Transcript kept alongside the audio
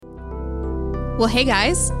Well, hey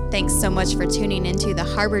guys, thanks so much for tuning into the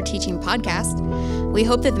Harbor Teaching Podcast. We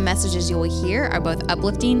hope that the messages you will hear are both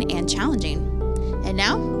uplifting and challenging. And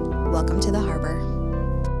now, welcome to the Harbor.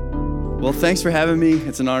 Well, thanks for having me.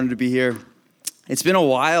 It's an honor to be here. It's been a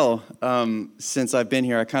while since I've been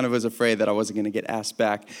here. I kind of was afraid that I wasn't going to get asked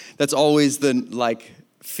back. That's always the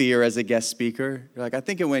fear as a guest speaker. You're like, I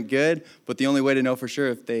think it went good, but the only way to know for sure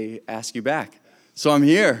if they ask you back. So I'm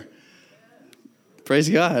here. Praise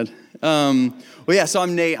God. So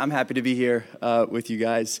I'm Nate. I'm happy to be here with you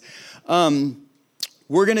guys.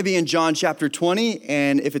 We're going to be in John chapter 20,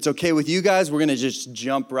 and if it's okay with you guys, we're going to just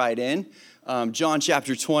jump right in. John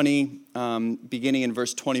chapter 20, beginning in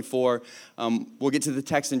verse 24. We'll get to the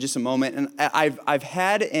text in just a moment. And I've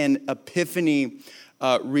had an epiphany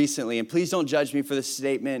recently, and please don't judge me for this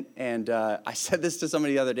statement. And I said this to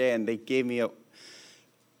somebody the other day, and they gave me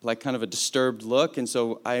kind of a disturbed look. And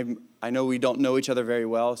so I know we don't know each other very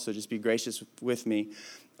well, so just be gracious with me.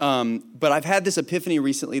 But I've had this epiphany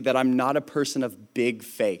recently that I'm not a person of big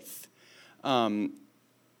faith.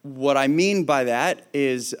 What I mean by that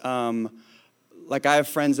is, I have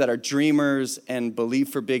friends that are dreamers and believe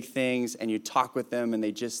for big things, and you talk with them, and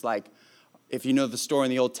they just if you know the story in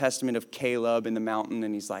the Old Testament of Caleb in the mountain,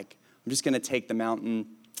 and he's like, I'm just going to take the mountain,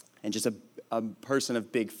 and just a person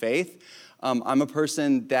of big faith. I'm a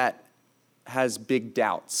person that has big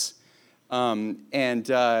doubts. And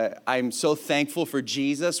I'm so thankful for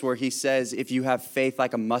Jesus, where he says, if you have faith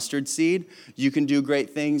like a mustard seed, you can do great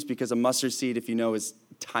things, because a mustard seed, if you know, is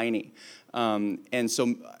tiny. And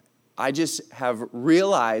so I just have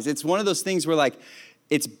realized it's one of those things where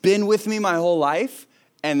it's been with me my whole life,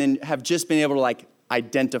 and then have just been able to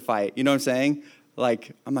identify it. You know what I'm saying?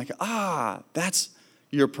 I'm that's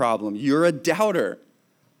your problem. You're a doubter.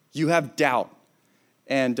 You have doubt.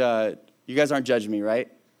 And you guys aren't judging me, right?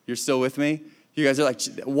 You're still with me? You guys are like,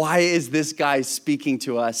 why is this guy speaking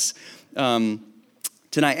to us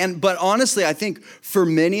tonight? But honestly, I think for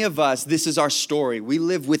many of us, this is our story. We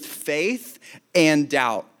live with faith and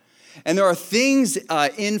doubt. And there are things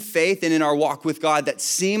in faith and in our walk with God that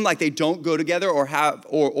seem like they don't go together or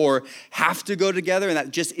have to go together, and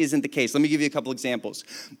that just isn't the case. Let me give you a couple examples.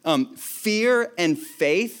 Fear and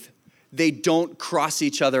faith, they don't cross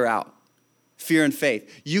each other out. Fear and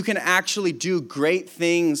faith. You can actually do great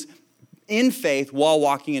things in faith while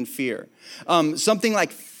walking in fear. Something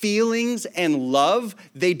like feelings and love,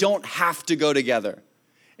 they don't have to go together.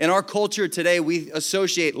 In our culture today, we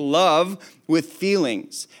associate love with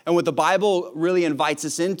feelings. And what the Bible really invites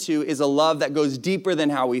us into is a love that goes deeper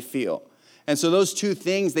than how we feel. And so those two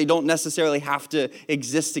things, they don't necessarily have to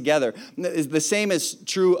exist together. The same is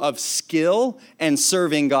true of skill and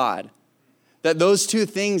serving God. That those two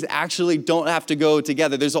things actually don't have to go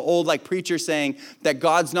together. There's an old preacher saying that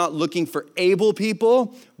God's not looking for able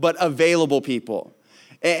people, but available people.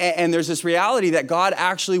 And there's this reality that God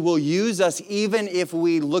actually will use us even if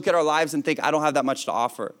we look at our lives and think, I don't have that much to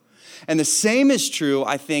offer. And the same is true,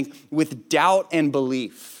 I think, with doubt and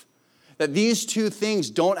belief. That these two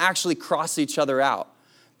things don't actually cross each other out.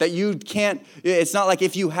 That you can't, it's not like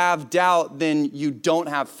if you have doubt, then you don't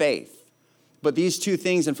have faith. But these two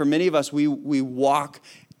things, and for many of us, we walk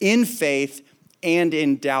in faith and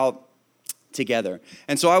in doubt together.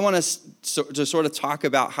 And so I want us to sort of talk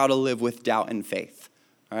about how to live with doubt and faith.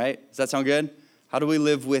 All right? Does that sound good? How do we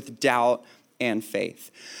live with doubt and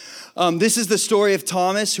faith? This is the story of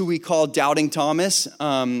Thomas, who we call Doubting Thomas.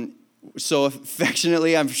 So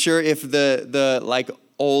affectionately, I'm sure if the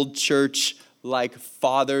old church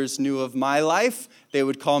fathers knew of my life, they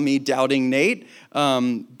would call me Doubting Nate.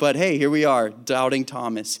 But hey, here we are, Doubting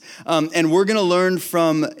Thomas. And we're going to learn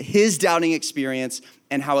from his doubting experience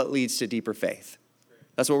and how it leads to deeper faith.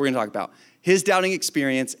 That's what we're going to talk about. His doubting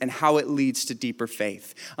experience and how it leads to deeper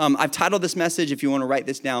faith. I've titled this message, if you want to write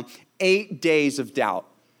this down, 8 Days of Doubt.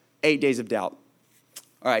 8 Days of Doubt.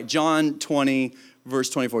 All right, John 20, verse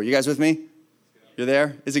 24. You guys with me? You're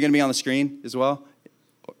there? Is it going to be on the screen as well?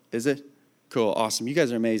 Is it? Cool, awesome. You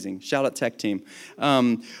guys are amazing. Shout out tech team.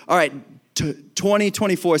 All right,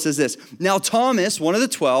 20:24 says this. Now Thomas, one of the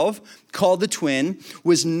 12, called the twin,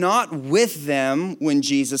 was not with them when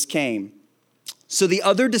Jesus came. So the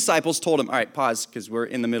other disciples told him, all right, pause, because we're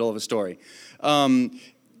in the middle of a story.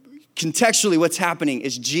 Contextually, what's happening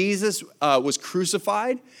is Jesus was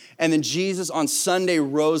crucified, and then Jesus on Sunday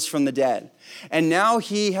rose from the dead. And now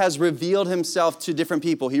he has revealed himself to different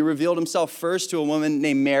people. He revealed himself first to a woman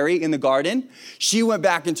named Mary in the garden. She went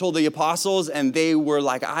back and told the apostles, and they were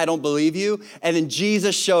like, I don't believe you. And then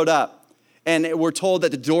Jesus showed up. And we're told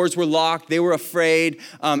that the doors were locked. They were afraid.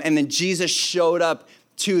 And then Jesus showed up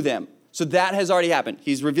to them. So that has already happened.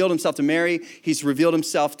 He's revealed himself to Mary. He's revealed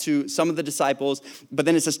himself to some of the disciples. But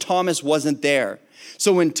then it says Thomas wasn't there.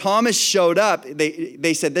 So when Thomas showed up,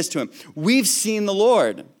 they said this to him, "We've seen the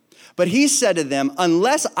Lord." But he said to them,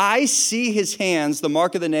 "Unless I see his hands, the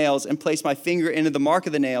mark of the nails, and place my finger into the mark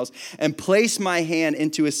of the nails, and place my hand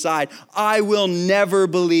into his side, I will never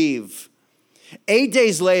believe." 8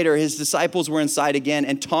 days later, his disciples were inside again,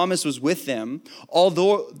 and Thomas was with them.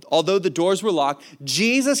 Although the doors were locked,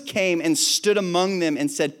 Jesus came and stood among them and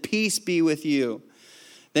said, "Peace be with you."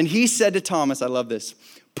 Then he said to Thomas, I love this,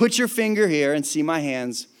 "Put your finger here and see my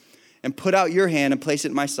hands, and put out your hand and place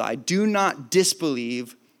it in my side. Do not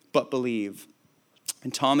disbelieve, but believe."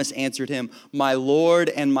 And Thomas answered him, "My Lord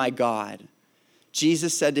and my God."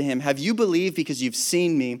 Jesus said to him, "Have you believed because you've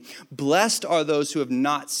seen me? Blessed are those who have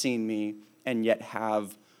not seen me and yet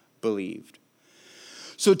have believed."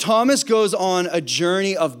 So Thomas goes on a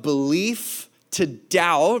journey of belief to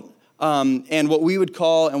doubt, and what we would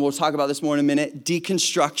call, and we'll talk about this more in a minute,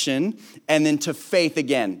 deconstruction, and then to faith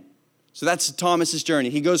again. So that's Thomas's journey.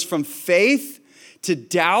 He goes from faith to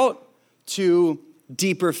doubt to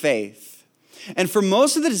deeper faith. And for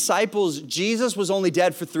most of the disciples, Jesus was only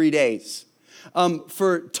dead for 3 days.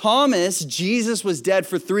 For Thomas, Jesus was dead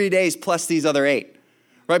for 3 days plus these other 8.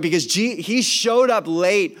 Right, because he showed up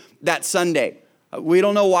late that Sunday. We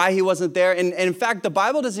don't know why he wasn't there. And in fact, the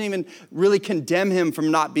Bible doesn't even really condemn him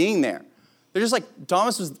from not being there. They're just like,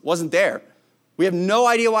 Thomas wasn't there. We have no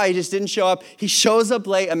idea why he just didn't show up. He shows up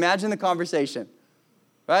late. Imagine the conversation,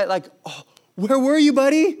 right? Like, "Oh, where were you,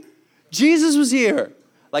 buddy? Jesus was here."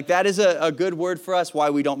 Like, that is a good word for us why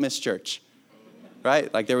we don't miss church,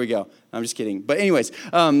 right? Like, there we go. I'm just kidding. But anyways,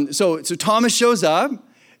 so Thomas shows up,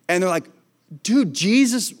 and they're like, "Dude,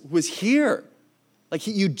 Jesus was here. Like,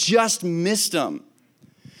 you just missed him."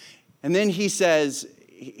 And then he says,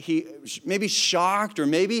 he maybe shocked or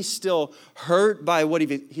maybe still hurt by what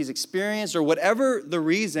he's experienced or whatever the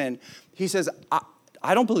reason, he says,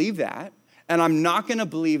 I don't believe that. And I'm not going to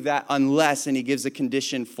believe that unless, and he gives a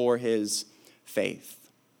condition for his faith.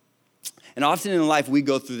 And often in life, we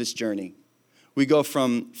go through this journey. We go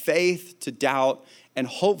from faith to doubt, and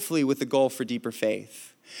hopefully with the goal for deeper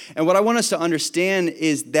faith. And what I want us to understand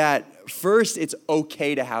is that first, it's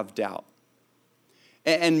okay to have doubt.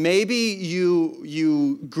 And maybe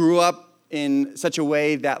you grew up in such a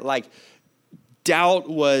way that like doubt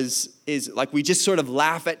is like we just sort of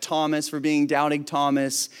laugh at Thomas for being doubting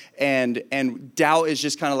Thomas, and doubt is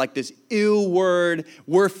just kind of like this ew word.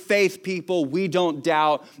 We're faith people. We don't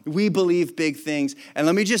doubt. We believe big things. And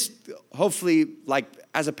let me just hopefully, like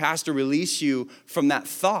as a pastor, release you from that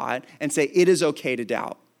thought and say it is okay to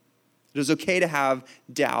doubt. It is okay to have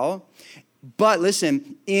doubt. But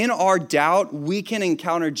listen, in our doubt, we can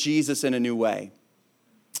encounter Jesus in a new way.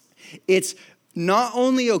 It's not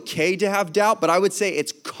only okay to have doubt, but I would say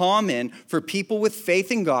it's common for people with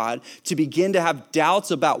faith in God to begin to have doubts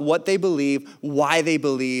about what they believe, why they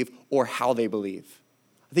believe, or how they believe.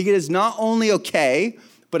 I think it is not only okay,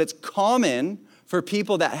 but it's common for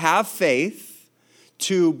people that have faith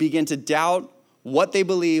to begin to doubt what they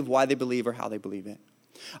believe, why they believe, or how they believe it.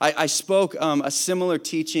 I spoke a similar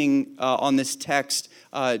teaching on this text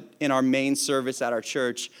in our main service at our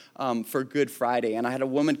church for Good Friday. And I had a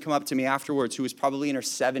woman come up to me afterwards who was probably in her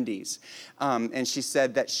 70s. And she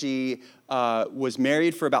said that she was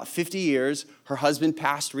married for about 50 years. Her husband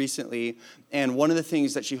passed recently. And one of the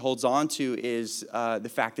things that she holds on to is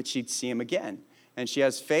the fact that she'd see him again. And she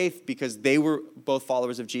has faith because they were both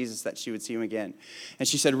followers of Jesus that she would see him again. And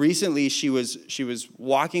she said recently she was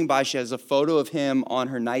walking by. She has a photo of him on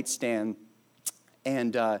her nightstand.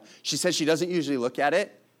 And she said she doesn't usually look at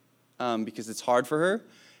it because it's hard for her.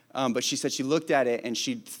 But she said she looked at it and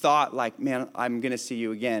she thought like, man, I'm going to see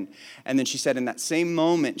you again. And then she said in that same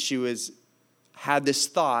moment she had this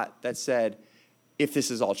thought that said, if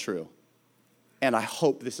this is all true. And I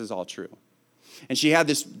hope this is all true. And she had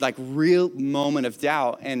this like real moment of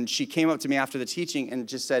doubt. And she came up to me after the teaching and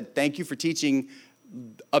just said, thank you for teaching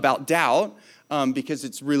about doubt because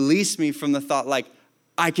it's released me from the thought like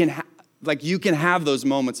you can have those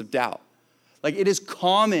moments of doubt. Like it is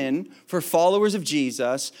common for followers of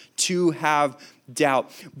Jesus to have doubt.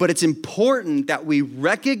 But it's important that we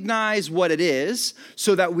recognize what it is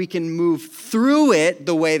so that we can move through it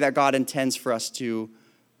the way that God intends for us to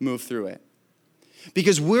move through it.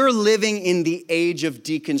 Because we're living in the age of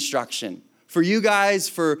deconstruction. For you guys,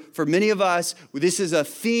 for many of us, this is a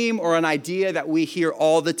theme or an idea that we hear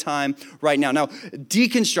all the time right now. Now,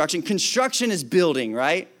 construction is building,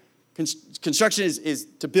 right? Construction is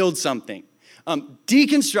to build something.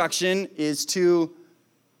 Deconstruction is to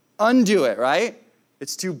undo it, right?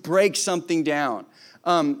 It's to break something down.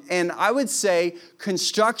 And I would say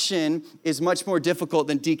construction is much more difficult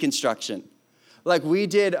than deconstruction. Like we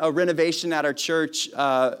did a renovation at our church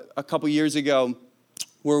a couple years ago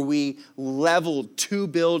where we leveled 2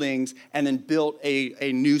 buildings and then built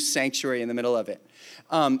a new sanctuary in the middle of it.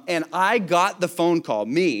 And I got the phone call,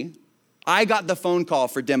 I got the phone call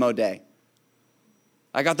for demo day.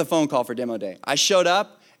 I showed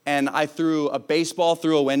up and I threw a baseball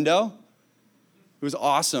through a window. It was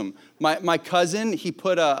awesome. My cousin, he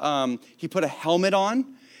put a helmet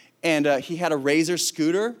on, and he had a Razor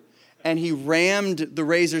scooter, and he rammed the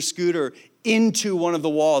Razor scooter into one of the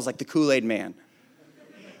walls like the Kool-Aid Man.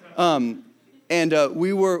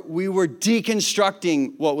 We were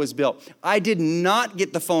deconstructing what was built. I did not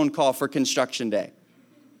get the phone call for construction day.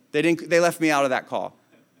 They left me out of that call.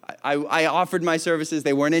 I offered my services.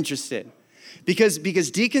 They weren't interested because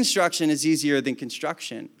deconstruction is easier than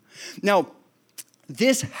construction. Now,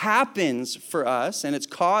 this happens for us, and it's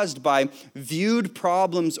caused by viewed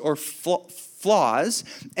problems or flaws,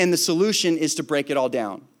 and the solution is to break it all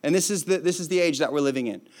down. And this is the age that we're living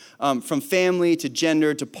in, from family to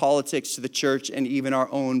gender to politics to the church and even our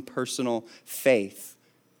own personal faith.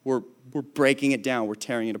 We're breaking it down. We're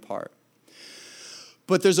tearing it apart.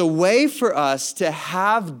 But there's a way for us to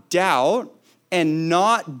have doubt and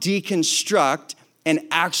not deconstruct and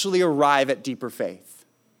actually arrive at deeper faith.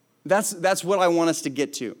 That's what I want us to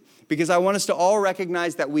get to, because I want us to all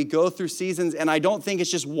recognize that we go through seasons, and I don't think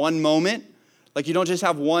it's just one moment. Like you don't just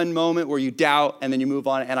have one moment where you doubt and then you move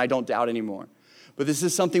on and I don't doubt anymore. But this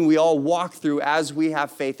is something we all walk through as we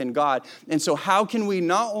have faith in God. And so how can we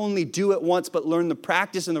not only do it once, but learn the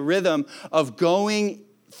practice and the rhythm of going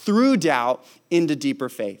through doubt into deeper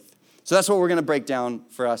faith? So that's what we're going to break down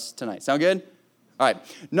for us tonight. Sound good? All right.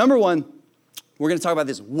 Number 1, we're going to talk about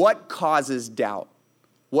this. What causes doubt?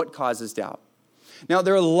 What causes doubt? Now,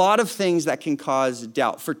 there are a lot of things that can cause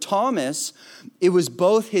doubt. For Thomas, it was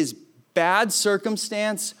both his bad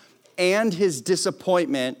circumstance and his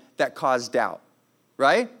disappointment that caused doubt,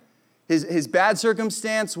 right? His bad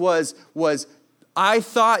circumstance was I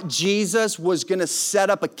thought Jesus was going to set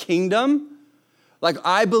up a kingdom. Like,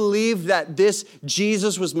 I believed that this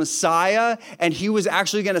Jesus was Messiah, and he was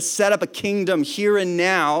actually going to set up a kingdom here and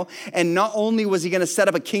now. And not only was he going to set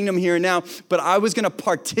up a kingdom here and now, but I was going to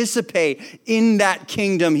participate in that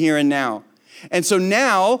kingdom here and now. And so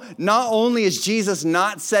now, not only is Jesus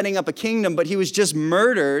not setting up a kingdom, but he was just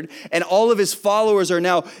murdered, and all of his followers are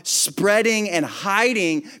now spreading and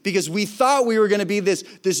hiding because we thought we were going to be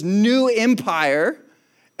this new empire.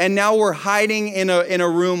 And now we're hiding in a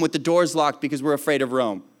room with the doors locked because we're afraid of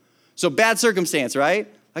Rome. So bad circumstance,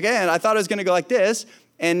 right? Again, I thought it was going to go like this,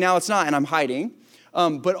 and now it's not, and I'm hiding.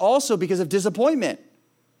 But also because of disappointment.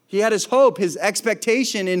 He had his hope, his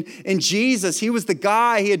expectation in Jesus. He was the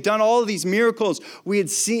guy. He had done all of these miracles. We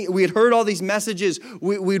had heard all these messages.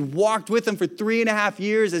 We'd walked with him for 3.5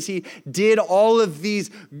 years as he did all of these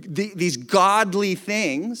godly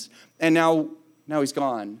things. And now he's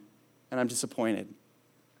gone, and I'm disappointed.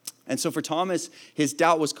 And so for Thomas, his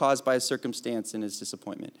doubt was caused by his circumstance and his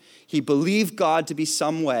disappointment. He believed God to be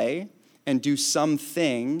some way and do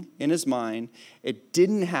something in his mind. It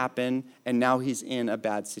didn't happen, and now he's in a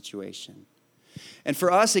bad situation. And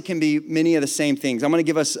for us, it can be many of the same things. I'm going to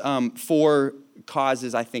give us 4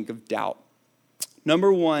 causes, I think, of doubt.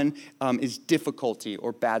 Number 1 is difficulty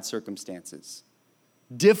or bad circumstances.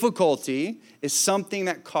 Difficulty is something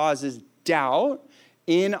that causes doubt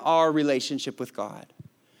in our relationship with God.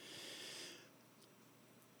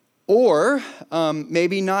 Or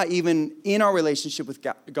maybe not even in our relationship with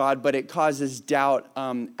God, but it causes doubt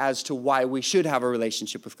as to why we should have a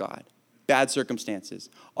relationship with God. Bad circumstances.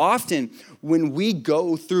 Often when we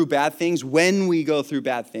go through bad things,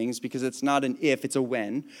 because it's not an if, it's a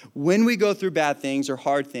when we go through bad things or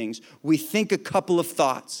hard things, we think a couple of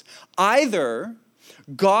thoughts. Either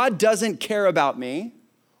God doesn't care about me,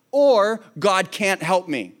 or God can't help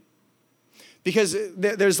me. Because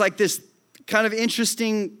there's like this kind of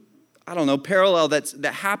interesting parallel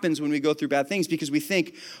that happens when we go through bad things, because we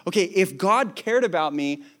think, okay, if God cared about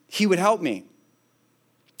me, he would help me.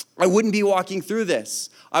 I wouldn't be walking through this.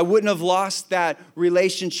 I wouldn't have lost that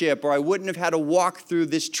relationship, or I wouldn't have had to walk through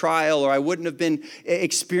this trial, or I wouldn't have been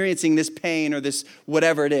experiencing this pain or this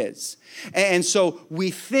whatever it is. And so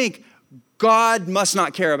we think God must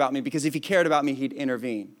not care about me, because if he cared about me, he'd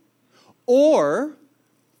intervene. Or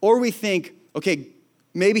we think, okay,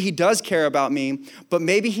 maybe he does care about me, but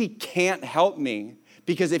maybe he can't help me,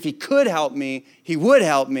 because if he could help me, he would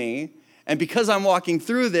help me. And because I'm walking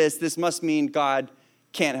through this must mean God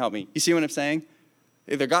can't help me. You see what I'm saying?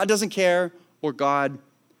 Either God doesn't care or God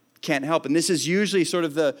can't help. And this is usually sort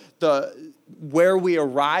of the where we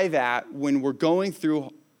arrive at when we're going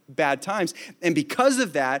through bad times. And because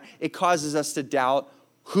of that, it causes us to doubt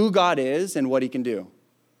who God is and what he can do.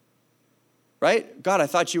 Right? God, I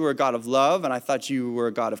thought you were a God of love, and I thought you were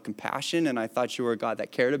a God of compassion, and I thought you were a God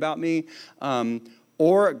that cared about me.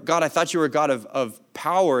 Or, God, I thought you were a God of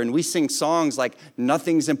power, and we sing songs like,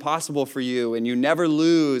 nothing's impossible for you, and you never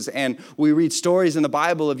lose, and we read stories in the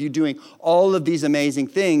Bible of you doing all of these amazing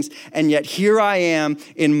things, and yet here I am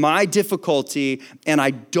in my difficulty, and I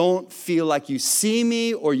don't feel like you see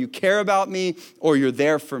me, or you care about me, or you're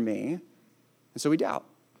there for me. And so we doubt.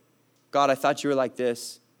 God, I thought you were like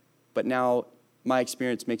this, but now my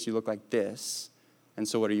experience makes you look like this, and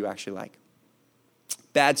so what are you actually like?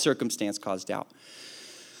 Bad circumstance causes doubt.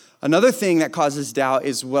 Another thing that causes doubt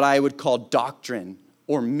is what I would call doctrine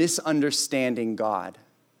or misunderstanding God.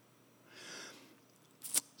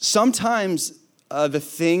 Sometimes the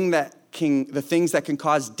things that can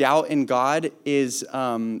cause doubt in God is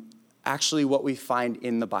actually what we find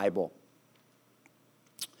in the Bible.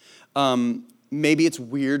 Maybe it's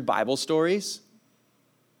weird Bible stories,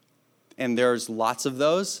 and there's lots of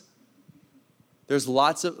those. There's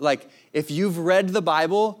lots of, if you've read the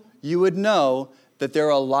Bible, you would know that there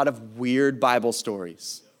are a lot of weird Bible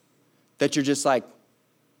stories that you're just like,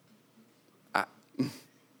 I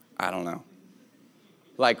don't know.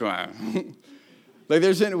 I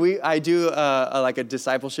do a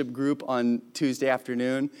discipleship group on Tuesday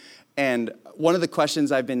afternoon, and one of the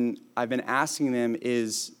questions I've been asking them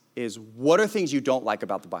is what are things you don't like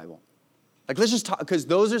about the Bible? Let's just talk, because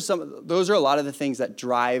those are a lot of the things that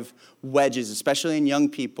drive wedges, especially in young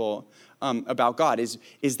people, about God, is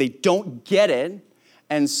they don't get it,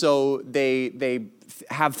 and so they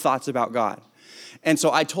have thoughts about God. And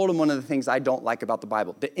so I told him one of the things I don't like about the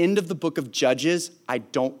Bible. The end of the book of Judges, I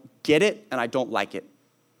don't get it, and I don't like it.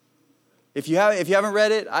 If you haven't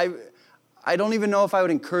read it, I don't even know if I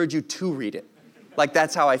would encourage you to read it.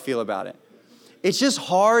 That's how I feel about it. It's just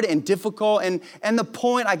hard and difficult, and the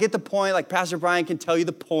point, I get the point, Pastor Brian can tell you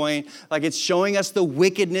the point, it's showing us the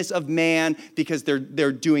wickedness of man because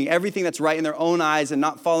they're doing everything that's right in their own eyes and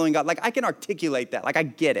not following God. I can articulate that, I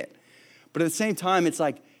get it. But at the same time, it's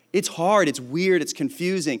hard, it's weird, it's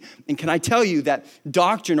confusing. And can I tell you that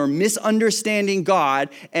doctrine or misunderstanding God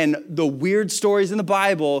and the weird stories in the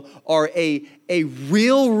Bible are a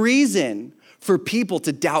real reason for people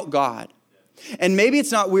to doubt God. And maybe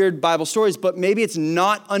it's not weird Bible stories, but maybe it's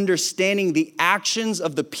not understanding the actions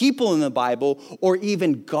of the people in the Bible or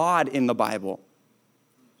even God in the Bible.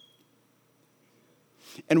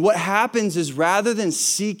 And what happens is rather than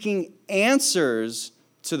seeking answers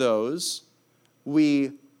to those,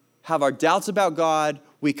 we have our doubts about God,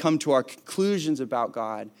 we come to our conclusions about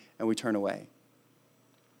God, and we turn away.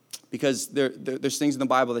 Because there's things in the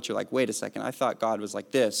Bible that you're like, wait a second, I thought God was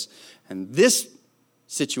like this, and this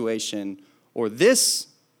situation or this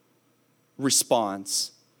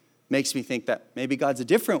response makes me think that maybe God's a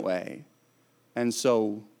different way. And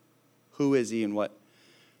so who is he and what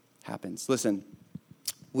happens? Listen,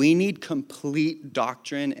 we need complete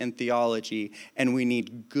doctrine and theology, and we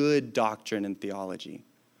need good doctrine and theology.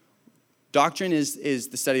 Doctrine is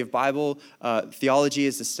the study of Bible. Theology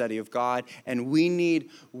is the study of God. And we need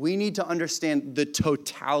to understand the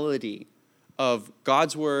totality of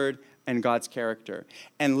God's word and God's character.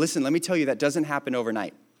 And listen, let me tell you, that doesn't happen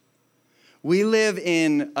overnight. We live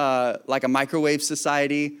in a microwave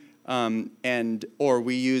society, or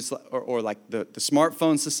we use the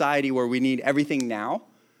smartphone society where we need everything now,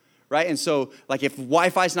 right? And so if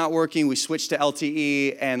Wi-Fi's not working, we switch to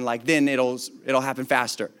LTE, and then it'll happen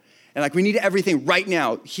faster. And we need everything right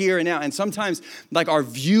now, here and now. And sometimes our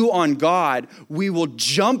view on God, we will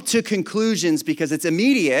jump to conclusions because it's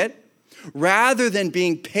immediate, rather than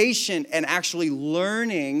being patient and actually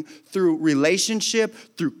learning through relationship,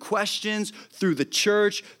 through questions, through the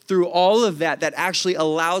church, through all of that actually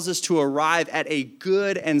allows us to arrive at a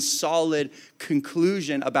good and solid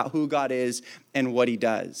conclusion about who God is and what he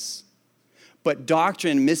does. But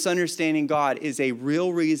doctrine, misunderstanding God, is a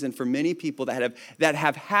real reason for many people that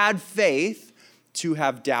have had faith to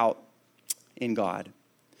have doubt in God.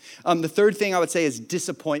 The third thing I would say is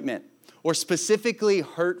disappointment, or specifically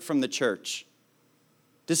hurt from the church.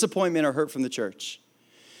 Disappointment or hurt from the church.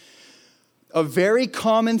 A very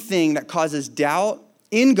common thing that causes doubt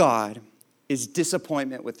in God is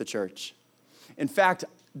disappointment with the church. In fact,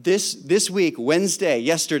 this week,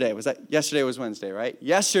 yesterday was Wednesday, right?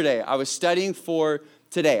 Yesterday, I was studying for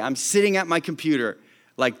today. I'm sitting at my computer,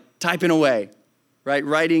 typing away, right?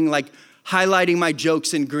 Writing, highlighting my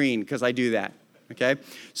jokes in green, because I do that, okay?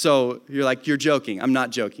 So you're like, you're joking. I'm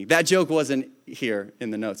not joking. That joke wasn't here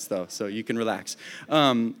in the notes, though, so you can relax. So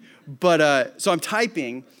I'm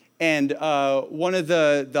typing, and one of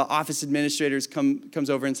the office administrators comes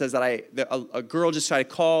over and says that a girl just tried to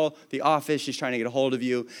call the office. She's trying to get a hold of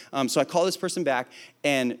you. So I call this person back,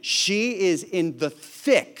 and she is in the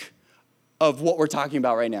thick of what we're talking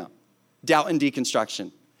about right now, doubt and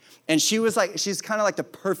deconstruction. And she's kind of like the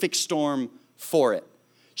perfect storm for it.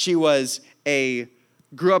 She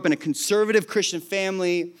grew up in a conservative Christian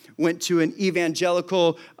family, went to an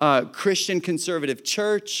evangelical Christian conservative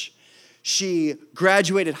church. She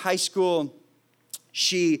graduated high school.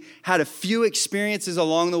 She had a few experiences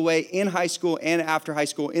along the way in high school and after high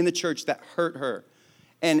school in the church that hurt her.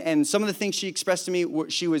 And some of the things she expressed to me,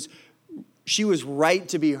 she was right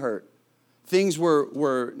to be hurt. Things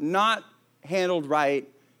were not handled right.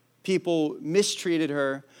 People mistreated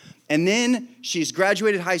her. And then she's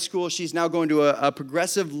graduated high school. She's now going to a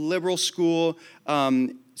progressive liberal school,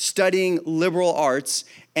 studying liberal arts,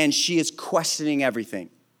 and she is questioning everything.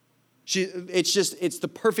 It's the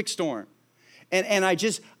perfect storm. And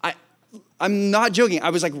I'm not joking. I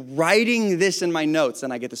was like writing this in my notes,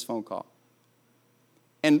 and I get this phone call.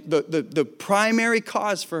 And the primary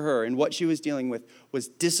cause for her and what she was dealing with was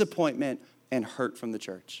disappointment and hurt from the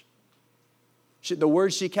church. The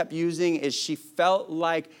word she kept using is she felt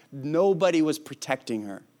like nobody was protecting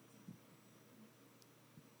her.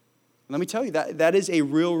 Let me tell you, that is a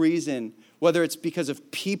real reason, whether it's because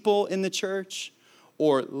of people in the church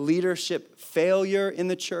or leadership failure in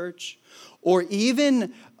the church, or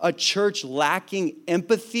even a church lacking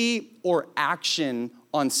empathy or action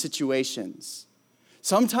on situations.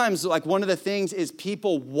 Sometimes, like, one of the things is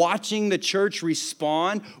people watching the church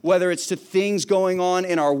respond, whether it's to things going on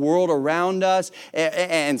in our world around us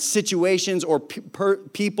and situations or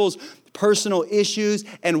people's personal issues,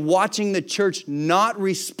 and watching the church not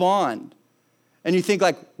respond. And you think,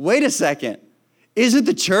 like, wait a second, isn't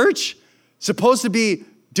the church supposed to be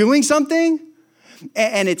doing something?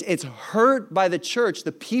 And it's hurt by the church,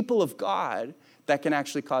 the people of God, that can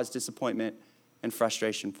actually cause disappointment and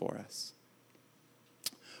frustration for us.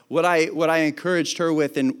 What I encouraged her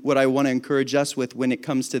with, and what I want to encourage us with when it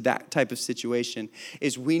comes to that type of situation,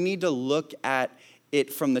 is we need to look at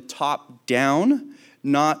it from the top down,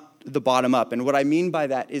 not the bottom up. And what I mean by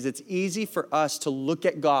that is it's easy for us to look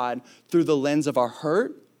at God through the lens of our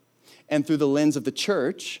hurt and through the lens of the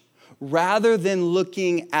church, rather than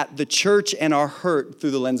looking at the church and our hurt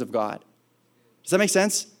through the lens of God. Does that make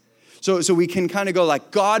sense? So we can kind of go like,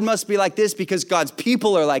 God must be like this because God's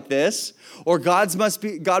people are like this, or God must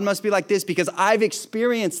be like this because I've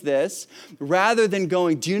experienced this, rather than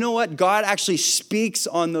going, do you know what? God actually speaks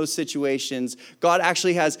on those situations. God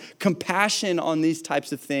actually has compassion on these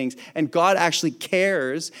types of things, and God actually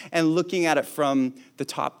cares, and looking at it from the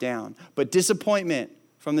top down. But disappointment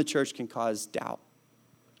from the church can cause doubt.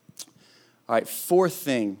 All right, fourth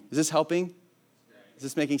thing. Is this helping? Is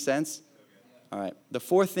this making sense? All right. The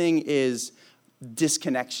fourth thing is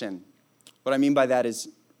disconnection. What I mean by that is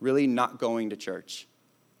really not going to church.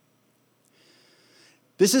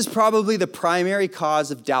 This is probably the primary cause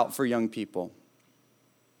of doubt for young people.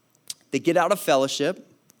 They get out of fellowship,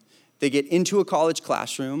 they get into a college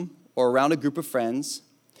classroom or around a group of friends,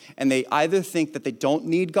 and they either think that they don't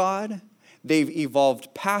need God, they've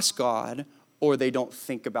evolved past God, or they don't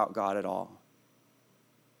think about God at all.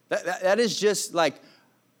 That is just like,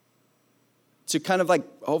 to kind of like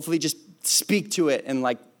hopefully just speak to it and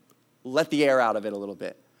like let the air out of it a little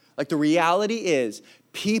bit. Like, the reality is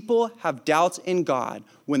people have doubts in God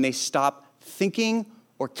when they stop thinking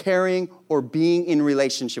or caring or being in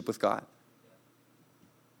relationship with God.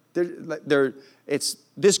 It's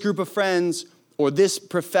this group of friends, or this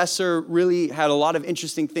professor really had a lot of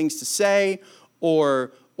interesting things to say,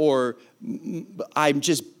 or I'm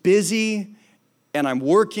just busy and I'm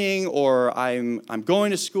working, or I'm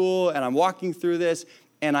going to school and I'm walking through this,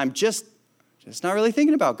 and I'm just not really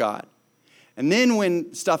thinking about God. And then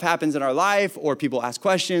when stuff happens in our life, or people ask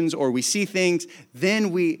questions, or we see things,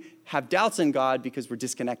 then we have doubts in God because we're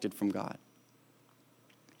disconnected from God.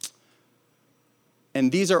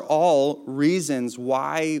 And these are all reasons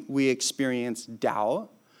why we experience doubt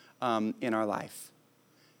in our life.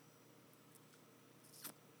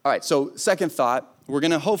 All right, so second thought, we're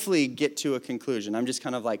going to hopefully get to a conclusion. I'm just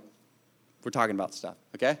kind of like, we're talking about stuff,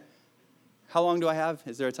 okay? How long do I have?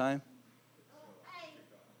 Is there a time?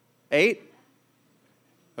 8?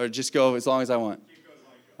 Or just go as long as I want?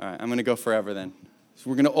 All right, I'm going to go forever then. So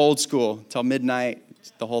we're going to old school till midnight,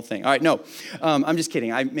 the whole thing. All right, no, I'm just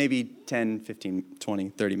kidding. Maybe 10, 15, 20,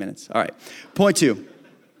 30 minutes. All right, point 2.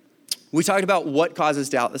 We talked about what causes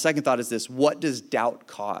doubt. The second thought is this: what does doubt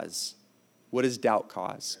cause? What does doubt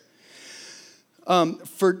cause?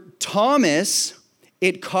 For Thomas,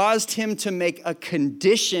 it caused him to make a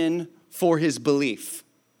condition for his belief.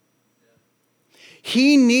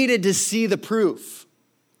 He needed to see the proof.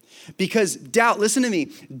 Because doubt, listen to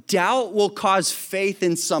me, doubt will cause faith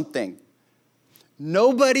in something.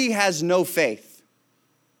 Nobody has no faith.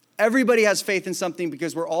 Everybody has faith in something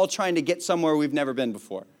because we're all trying to get somewhere we've never been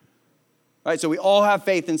before. Right, so we all have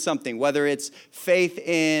faith in something, whether it's faith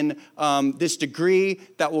in this degree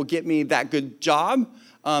that will get me that good job.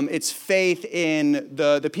 It's faith in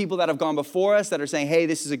the people that have gone before us that are saying, hey,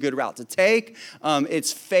 this is a good route to take.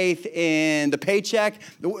 It's faith in the paycheck.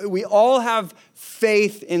 We all have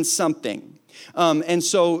faith in something. And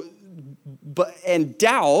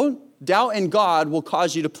doubt in God will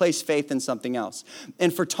cause you to place faith in something else.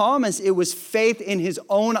 And for Thomas, it was faith in his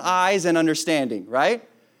own eyes and understanding, right?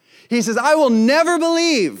 He says, I will never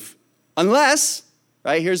believe unless,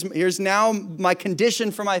 right, here's now my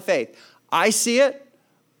condition for my faith. I see it,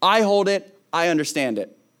 I hold it, I understand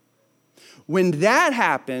it. When that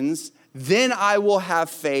happens, then I will have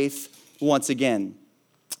faith once again.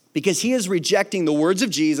 Because he is rejecting the words of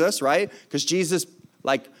Jesus, right? Because Jesus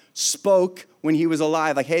spoke when he was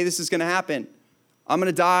alive, hey, this is going to happen. I'm going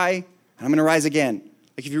to die, and I'm going to rise again.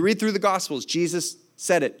 If you read through the Gospels, Jesus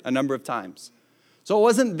said it a number of times. So it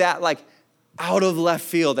wasn't that out of left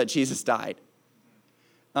field that Jesus died.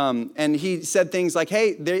 And he said things like,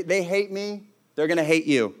 hey, they hate me, they're going to hate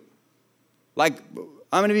you. I'm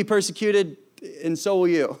going to be persecuted, and so will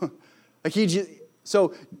you.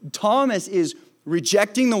 So Thomas is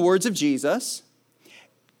rejecting the words of Jesus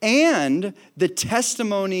and the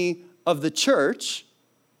testimony of the church,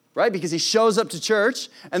 right? Because he shows up to church,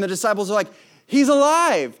 and the disciples are like, he's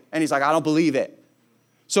alive. And he's like, I don't believe it.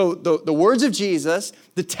 So the words of Jesus,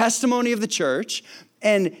 the testimony of the church,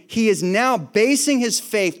 and he is now basing his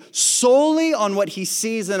faith solely on what he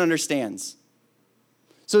sees and understands.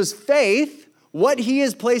 So his faith, what he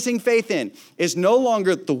is placing faith in, is no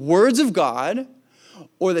longer the words of God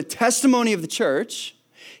or the testimony of the church.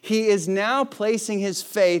 He is now placing his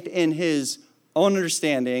faith in his own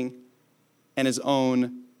understanding and his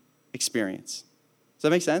own experience. Does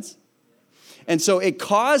that make sense? And so it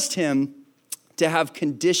caused him to have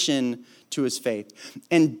condition to his faith.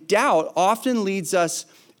 And doubt often leads us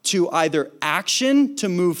to either action to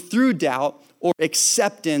move through doubt or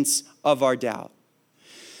acceptance of our doubt.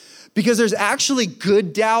 Because there's actually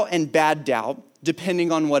good doubt and bad doubt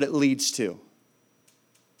depending on what it leads to.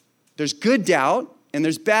 There's good doubt and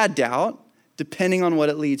there's bad doubt depending on what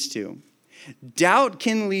it leads to. Doubt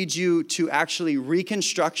can lead you to actually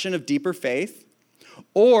reconstruction of deeper faith,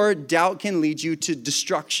 or doubt can lead you to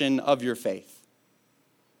destruction of your faith.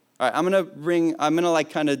 All right, I'm gonna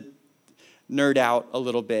kind of nerd out a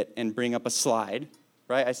little bit and bring up a slide,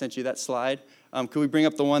 right? I sent you that slide. Could we bring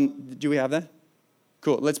up the one, do we have that?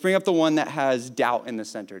 Cool, let's bring up the one that has doubt in the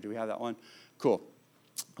center. Do we have that one? Cool.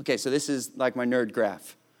 Okay, so this is my nerd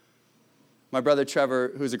graph. My brother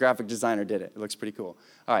Trevor, who's a graphic designer, did it. It looks pretty cool.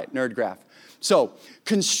 All right, nerd graph. So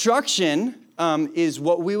construction is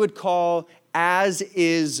what we would call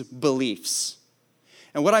as-is beliefs.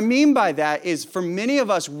 And what I mean by that is for many of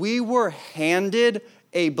us, we were handed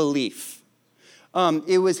a belief.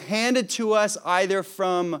 It was handed to us either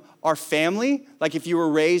from our family, like if you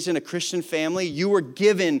were raised in a Christian family, you were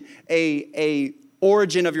given a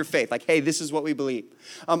origin of your faith, hey, this is what we believe.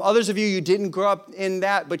 Others of you didn't grow up in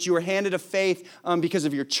that, but you were handed a faith because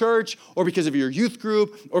of your church or because of your youth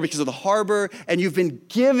group or because of the harbor, and you've been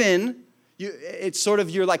given. It's sort of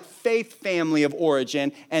your faith family of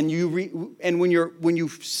origin, and when you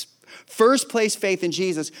first place faith in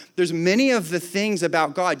Jesus, there's many of the things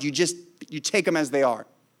about God you take them as they are.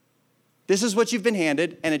 This is what you've been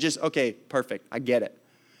handed, and it just okay, perfect, I get it.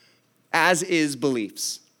 As is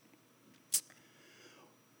beliefs.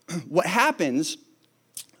 What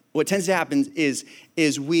tends to happen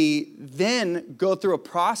is we then go through a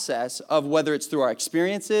process of whether it's through our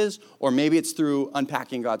experiences or maybe it's through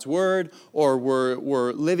unpacking God's word or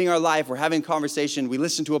we're living our life, we're having a conversation, we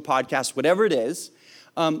listen to a podcast, whatever it is,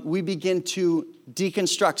 we begin to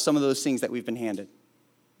deconstruct some of those things that we've been handed.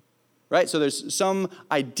 Right? So there's some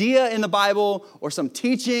idea in the Bible or some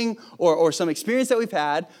teaching or some experience that we've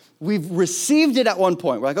had. We've received it at one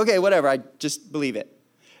point. We're like, okay, whatever, I just believe it.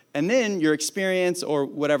 And then your experience or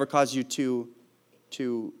whatever caused you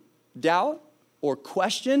to doubt or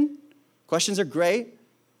question. Questions are great.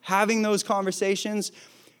 Having those conversations,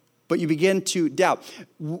 but you begin to doubt.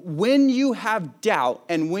 When you have doubt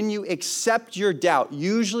and when you accept your doubt,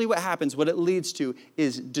 usually what happens, what it leads to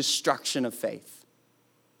is destruction of faith.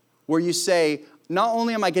 where you say, not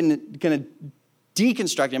only am I going to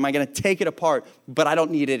deconstruct it, am I going to take it apart, but I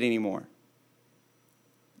don't need it anymore.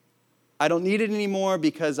 I don't need it anymore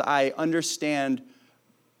because I understand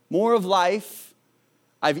more of life.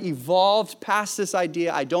 I've evolved past this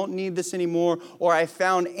idea. I don't need this anymore. Or I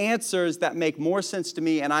found answers that make more sense to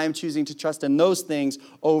me, and I am choosing to trust in those things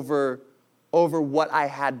over what I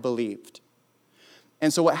had believed.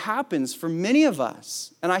 And so what happens for many of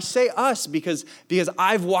us, and I say us because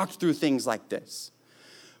I've walked through things like this,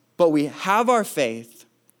 but we have our faith,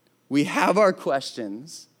 we have our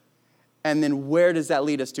questions, and then where does that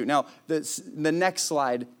lead us to? Now, the next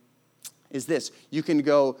slide is this. You can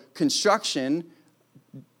go construction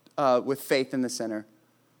with faith in the center.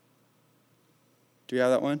 Do we have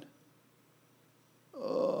that one?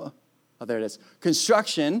 Oh, there it is.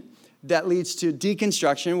 Construction that leads to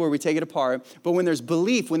deconstruction, where we take it apart. But when there's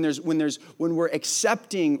belief, when we're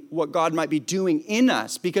accepting what God might be doing in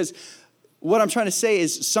us, because what I'm trying to say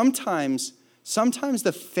is sometimes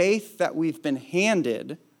the faith that we've been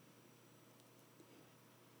handed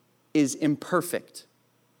is imperfect.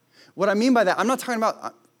 What I mean by that, I'm not talking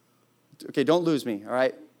about, okay, don't lose me, all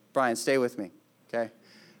right? Brian, stay with me, okay?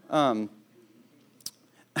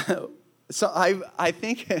 So I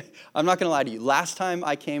think, I'm not going to lie to you. Last time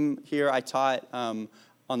I came here, I taught on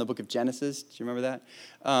the book of Genesis. Do you remember that?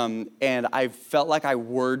 And I felt like I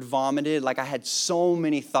word vomited. Like I had so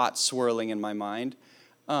many thoughts swirling in my mind.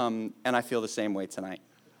 And I feel the same way tonight.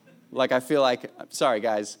 Like I feel like, sorry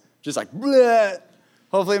guys, just like, bleh.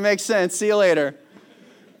 Hopefully it makes sense. See you later.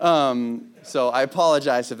 So I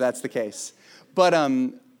apologize if that's the case. But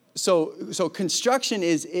so construction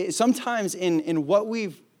is sometimes in what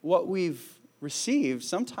we've received,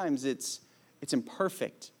 sometimes it's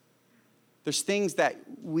imperfect. There's things that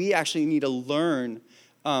we actually need to learn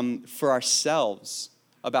for ourselves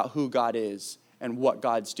about who God is and what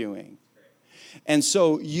God's doing. And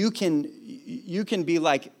so you can be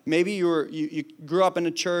like, maybe you grew up in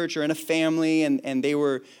a church or in a family and they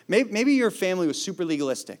were, maybe your family was super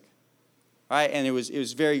legalistic, right? And it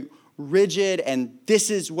was very rigid, and this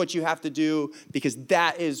is what you have to do because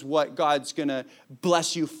that is what God's going to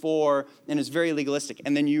bless you for, and it's very legalistic.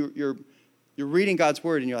 And then you're reading God's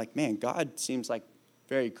word and you're like, man, God seems like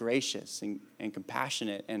very gracious and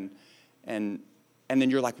compassionate, and then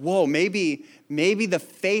you're like, whoa, maybe the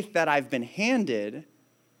faith that I've been handed,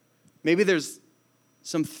 maybe there's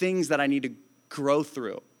some things that I need to grow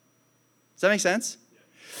through. Does that make sense?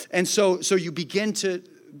 Yeah. And so you begin to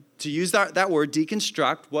use that word,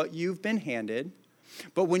 deconstruct what you've been handed.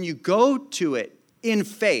 But when you go to it in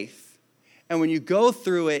faith, and when you go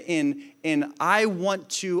through it in I want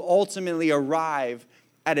to ultimately arrive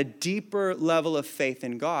at a deeper level of faith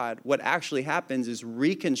in God, what actually happens is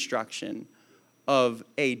reconstruction of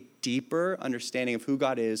a deeper understanding of who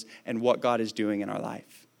God is and what God is doing in our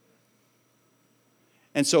life.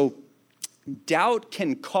 And so doubt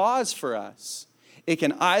can cause for us, it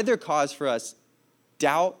can either cause for us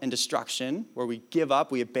doubt and destruction, where we give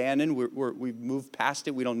up, we abandon, we move past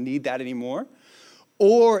it, we don't need that anymore.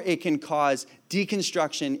 Or it can cause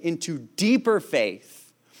deconstruction into deeper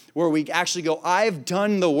faith, where we actually go, I've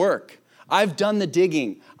done the work. I've done the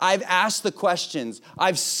digging. I've asked the questions.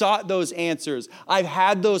 I've sought those answers. I've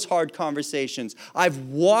had those hard conversations. I've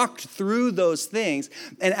walked through those things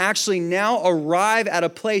and actually now arrive at a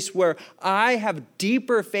place where I have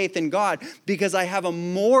deeper faith in God because I have a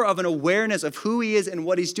more of an awareness of who He is and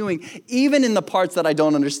what He's doing, even in the parts that I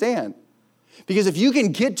don't understand. Because if you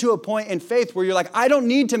can get to a point in faith where you're like, I don't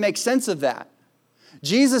need to make sense of that.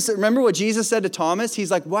 Remember what Jesus said to Thomas? He's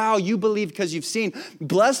like, wow, you believe because you've seen.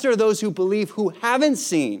 Blessed are those who believe who haven't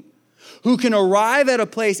seen, who can arrive at a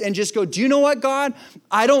place and just go, do you know what, God?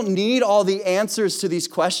 I don't need all the answers to these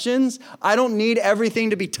questions. I don't need everything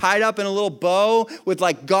to be tied up in a little bow with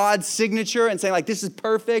like God's signature and saying like, this is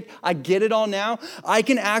perfect. I get it all now. I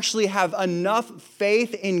can actually have enough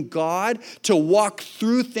faith in God to walk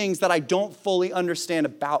through things that I don't fully understand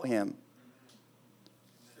about Him.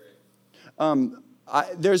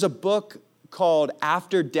 There's a book called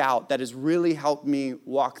After Doubt that has really helped me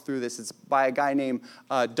walk through this. It's by a guy named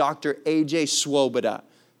Dr. A.J. Swoboda.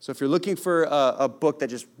 So if you're looking for a book that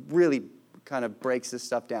just really kind of breaks this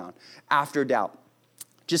stuff down, After Doubt.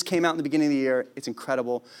 Just came out in the beginning of the year. It's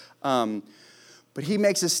incredible. But he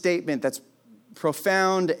makes a statement that's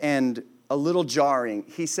profound and a little jarring.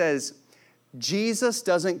 He says, Jesus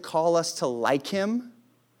doesn't call us to like Him.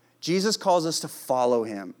 Jesus calls us to follow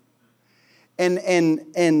Him. And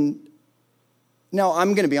now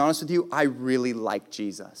I'm going to be honest with you, I really like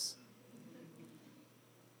Jesus.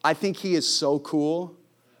 I think He is so cool.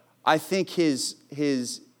 I think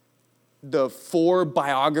his the 4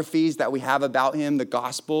 biographies that we have about him, the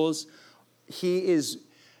Gospels, he is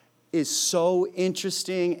so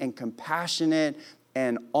interesting and compassionate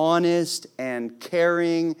and honest and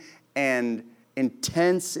caring and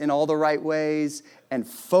intense in all the right ways and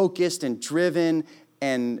focused and driven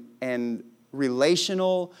and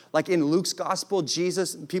relational. Like in Luke's gospel,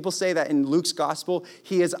 people say that in Luke's gospel,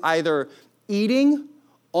 he is either eating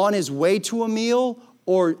on his way to a meal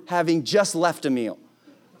or having just left a meal.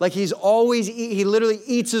 Like he literally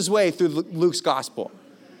eats his way through Luke's gospel.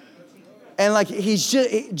 And like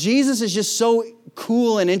Jesus is just so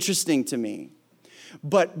cool and interesting to me.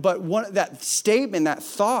 But that statement, that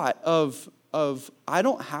thought of I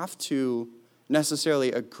don't have to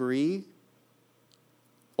necessarily agree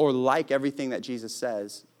or like everything that Jesus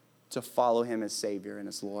says to follow him as Savior and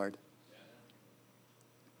as Lord.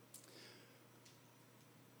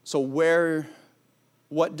 So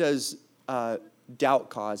what does doubt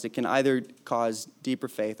cause? It can either cause deeper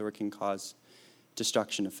faith or it can cause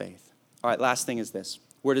destruction of faith. All right, last thing is this.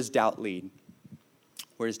 Where does doubt lead?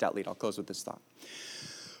 Where does doubt lead? I'll close with this thought.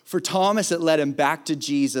 For Thomas, it led him back to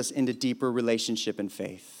Jesus into deeper relationship and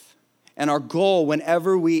faith. And our goal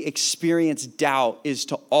whenever we experience doubt is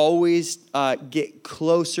to always get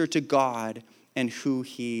closer to God and who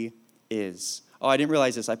he is. Oh, I didn't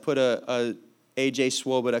realize this. I put a A.J.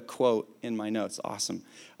 Swoboda quote in my notes. Awesome.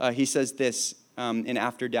 He says this in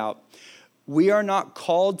After Doubt. We are not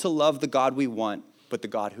called to love the God we want, but the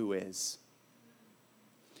God who is.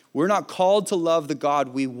 We're not called to love the God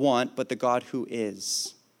we want, but the God who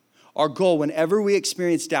is. Our goal whenever we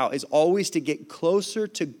experience doubt is always to get closer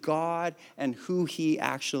to God and who he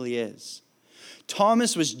actually is.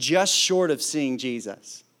 Thomas was just short of seeing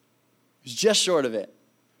Jesus. He was just short of it.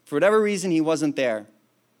 For whatever reason, he wasn't there.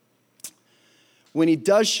 When he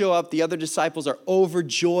does show up, the other disciples are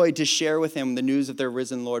overjoyed to share with him the news of their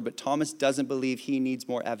risen Lord, but Thomas doesn't believe he needs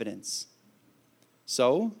more evidence.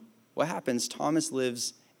 So, what happens? Thomas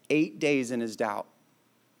lives 8 days in his doubt.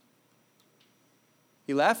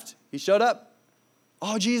 He left. He showed up.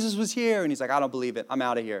 Oh, Jesus was here. And he's like, I don't believe it. I'm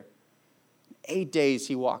out of here. 8 days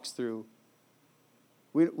he walks through.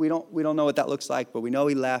 We don't know what that looks like, but we know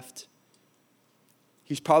he left.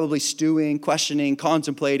 He's probably stewing, questioning,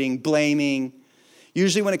 contemplating, blaming.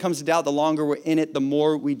 Usually when it comes to doubt, the longer we're in it, the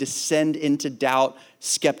more we descend into doubt,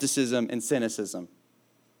 skepticism, and cynicism.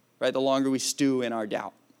 Right? The longer we stew in our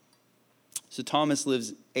doubt. So Thomas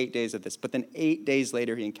lives 8 days of this. But then 8 days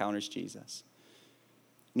later, he encounters Jesus.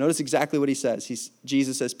 Notice exactly what he says.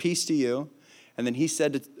 Jesus says, peace to you. And then he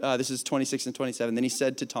said, this is 26 and 27. Then he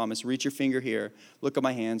said to Thomas, reach your finger here. Look at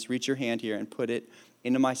my hands. Reach your hand here and put it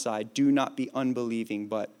into my side. Do not be unbelieving,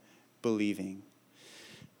 but believing.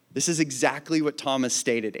 This is exactly what Thomas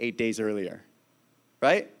stated 8 days earlier.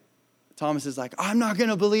 Right? Thomas is like, I'm not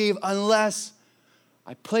going to believe unless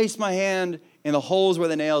I place my hand in the holes where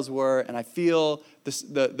the nails were and I feel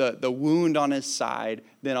the wound on his side,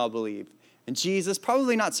 then I'll believe. And Jesus,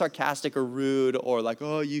 probably not sarcastic or rude or like,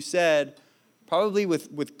 oh, you said, probably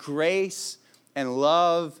with grace and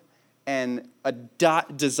love and a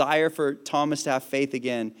desire for Thomas to have faith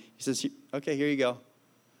again. He says, okay, here you go.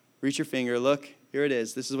 Reach your finger. Look, here it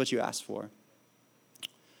is. This is what you asked for.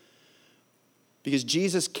 Because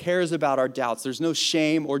Jesus cares about our doubts. There's no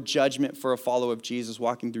shame or judgment for a follower of Jesus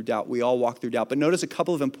walking through doubt. We all walk through doubt. But notice a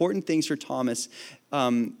couple of important things for Thomas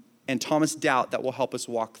and Thomas' doubt that will help us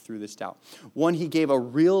walk through this doubt. One, he gave a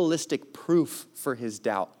realistic proof for his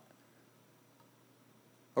doubt.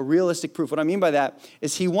 A realistic proof. What I mean by that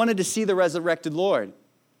is he wanted to see the resurrected Lord,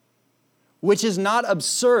 which is not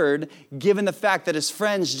absurd given the fact that his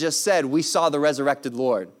friends just said, we saw the resurrected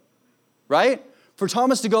Lord, right? For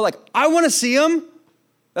Thomas to go like, I want to see him,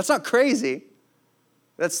 that's not crazy.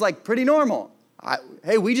 That's like pretty normal.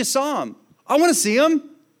 Hey, we just saw him. I want to see him.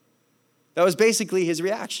 That was basically his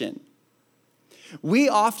reaction. We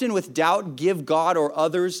often, with doubt, give God or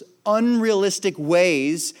others unrealistic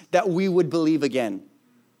ways that we would believe again.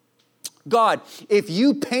 God, if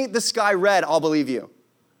you paint the sky red, I'll believe you.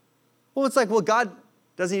 Well, it's like, well, God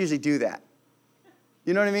doesn't usually do that.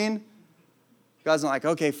 You know what I mean? God's not like,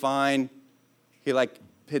 okay, fine. He like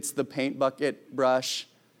hits the paint bucket brush,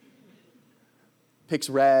 picks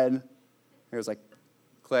red. He was like,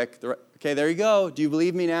 click. Okay, there you go. Do you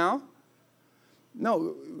believe me now?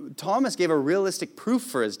 No, Thomas gave a realistic proof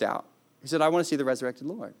for his doubt. He said, I want to see the resurrected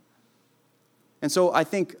Lord. And so I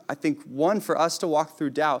think one, for us to walk through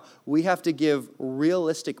doubt, we have to give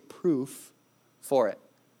realistic proof for it.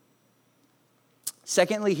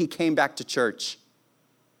 Secondly, he came back to church.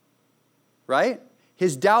 Right?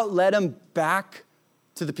 His doubt led him back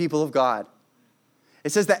to the people of God.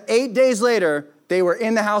 It says that 8 days later, They were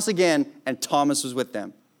in the house again, and Thomas was with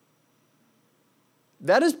them.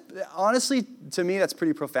 That is, honestly, to me, that's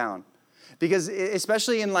pretty profound. Because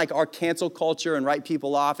especially in like our cancel culture and write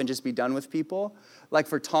people off and just be done with people, like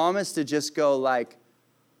for Thomas to just go like,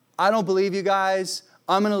 I don't believe you guys,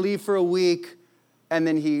 I'm going to leave for a week. And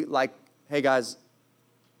then he like, hey guys,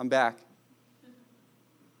 I'm back.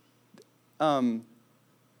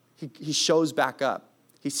 He shows back up.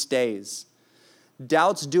 He stays.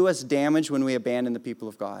 Doubts do us damage when we abandon the people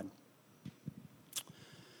of God.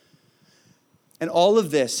 And all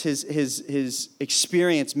of this, his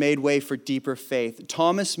experience made way for deeper faith.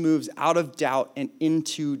 Thomas moves out of doubt and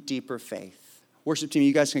into deeper faith. Worship team,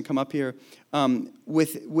 you guys can come up here.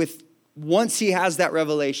 Once he has that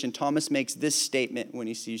revelation, Thomas makes this statement when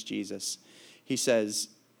he sees Jesus. He says,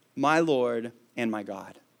 my Lord and my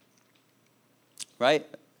God. Right?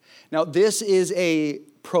 Now, this is a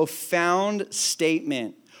profound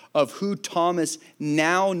statement of who Thomas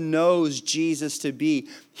now knows Jesus to be.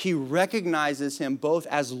 He recognizes him both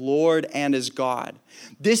as Lord and as God.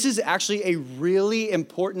 This is actually a really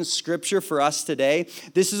important scripture for us today.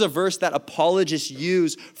 This is a verse that apologists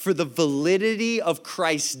use for the validity of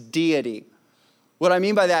Christ's deity. What I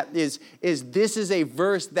mean by that is this is a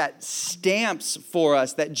verse that stamps for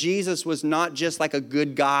us that Jesus was not just like a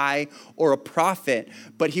good guy or a prophet,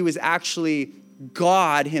 but he was actually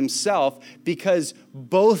God himself, because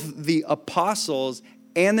both the apostles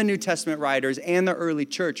and the New Testament writers and the early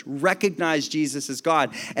church recognized Jesus as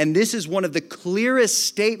God. And this is one of the clearest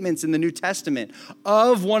statements in the New Testament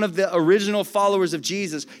of one of the original followers of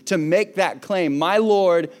Jesus to make that claim, my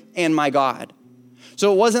Lord and my God.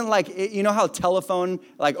 So it wasn't like, you know how telephone,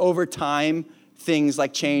 like over time, things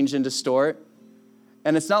like change and distort?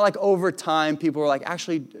 And it's not like over time people were like,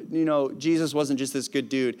 actually, you know, Jesus wasn't just this good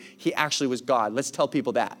dude. He actually was God. Let's tell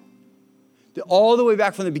people that. All the way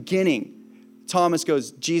back from the beginning, Thomas goes,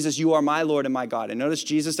 Jesus, you are my Lord and my God. And notice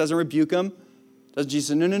Jesus doesn't rebuke him. Jesus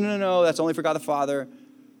says, no, that's only for God the Father.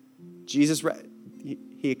 Jesus,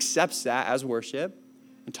 he accepts that as worship.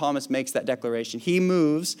 And Thomas makes that declaration. He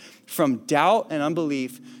moves from doubt and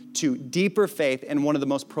unbelief to deeper faith and one of the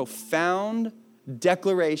most profound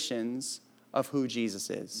declarations of who Jesus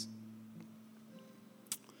is.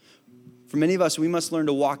 For many of us, we must learn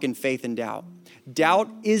to walk in faith and doubt.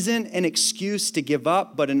 Doubt isn't an excuse to give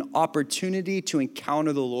up, but an opportunity to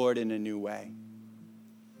encounter the Lord in a new way.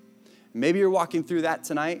 Maybe you're walking through that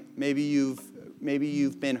tonight. Maybe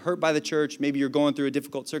you've been hurt by the church. Maybe you're going through a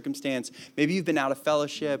difficult circumstance. Maybe you've been out of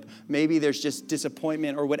fellowship. Maybe there's just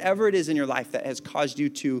disappointment or whatever it is in your life that has caused you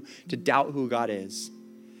to doubt who God is.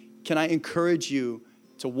 Can I encourage you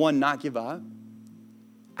to, one, not give up,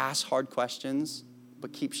 ask hard questions,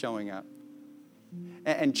 but keep showing up.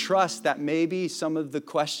 And trust that maybe some of the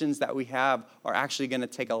questions that we have are actually going to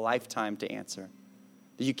take a lifetime to answer.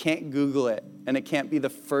 That you can't Google it, and it can't be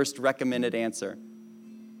the first recommended answer.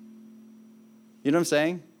 You know what I'm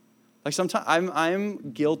saying? Like sometimes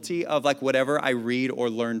I'm guilty of like whatever I read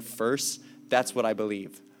or learn first, that's what I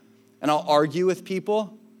believe. And I'll argue with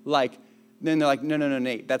people, like, then they're like, no,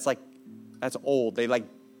 Nate, that's old. They like,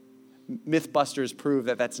 Mythbusters prove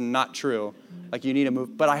that that's not true. Like you need to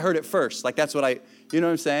move, but I heard it first. Like that's what you know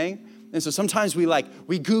what I'm saying? And so sometimes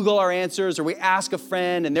we Google our answers or we ask a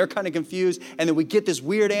friend and they're kind of confused and then we get this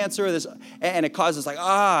weird answer and it causes like,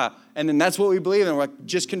 and then that's what we believe and we're like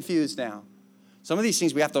just confused now. Some of these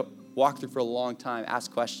things we have to walk through for a long time,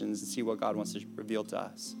 ask questions and see what God wants to reveal to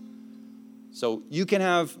us. So you can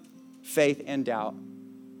have faith and doubt,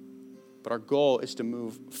 but our goal is to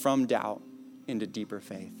move from doubt into deeper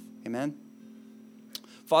faith. Amen?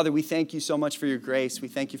 Father, we thank you so much for your grace. We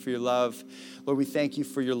thank you for your love. Lord, we thank you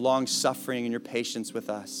for your long suffering and your patience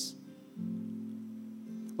with us.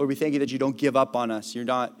 Lord, we thank you that you don't give up on us. You're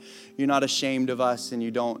not ashamed of us, and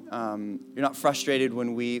you're not frustrated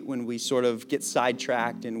when we sort of get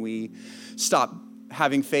sidetracked and we stop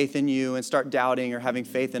having faith in you and start doubting or having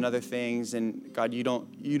faith in other things. And God, you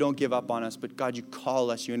don't give up on us, but God, you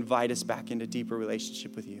call us, you invite us back into deeper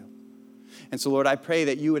relationship with you. And so, Lord, I pray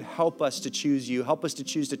that you would help us to choose you. Help us to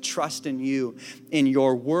choose to trust in you, in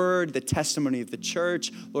your word, the testimony of the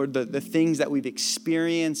church, Lord, the things that we've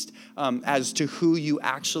experienced as to who you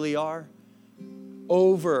actually are.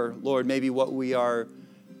 Over, Lord, maybe what we are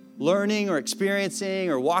learning or experiencing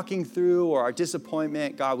or walking through or our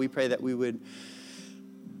disappointment. God, we pray that we would,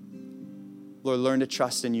 Lord, learn to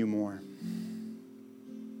trust in you more.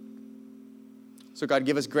 So, God,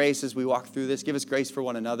 give us grace as we walk through this. Give us grace for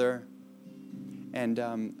one another. And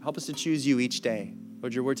help us to choose you each day.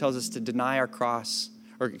 Lord, your word tells us to deny ourselves,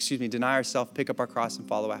 pick up our cross and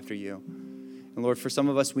follow after you. And Lord, for some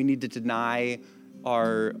of us, we need to deny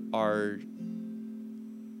our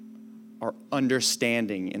our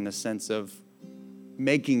understanding in the sense of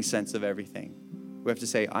making sense of everything. We have to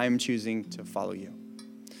say, I am choosing to follow you.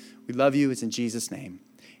 We love you. It's in Jesus' name.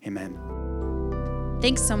 Amen.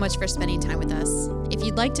 Thanks so much for spending time with us. If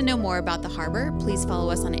you'd like to know more about the Harbor, please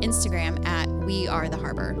follow us on Instagram at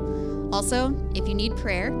WeAreTheHarbor. Also, if you need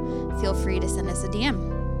prayer, feel free to send us a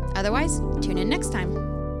DM. Otherwise, tune in next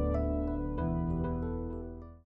time.